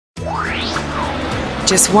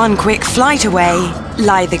Just one quick flight away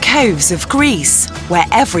lie the coves of Greece, where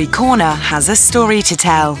every corner has a story to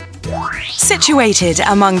tell. Situated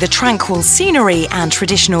among the tranquil scenery and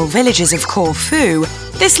traditional villages of Corfu,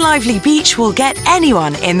 this lively beach will get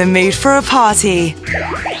anyone in the mood for a party,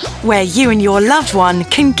 where you and your loved one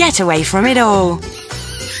can get away from it all.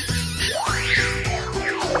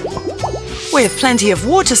 With plenty of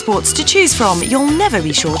water sports to choose from, you'll never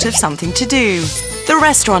be short of something to do. The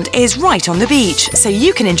restaurant is right on the beach, so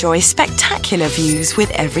you can enjoy spectacular views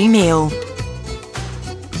with every meal.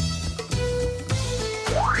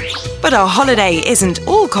 But our holiday isn't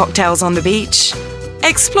all cocktails on the beach.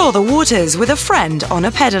 Explore the waters with a friend on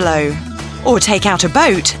a pedalo, or take out a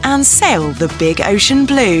boat and sail the big ocean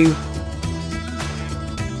blue.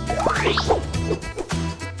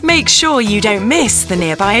 Make sure you don't miss the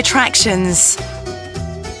nearby attractions.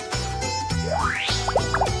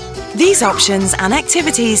 These options and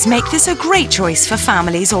activities make this a great choice for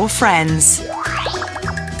families or friends.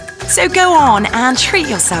 So go on and treat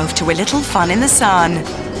yourself to a little fun in the sun.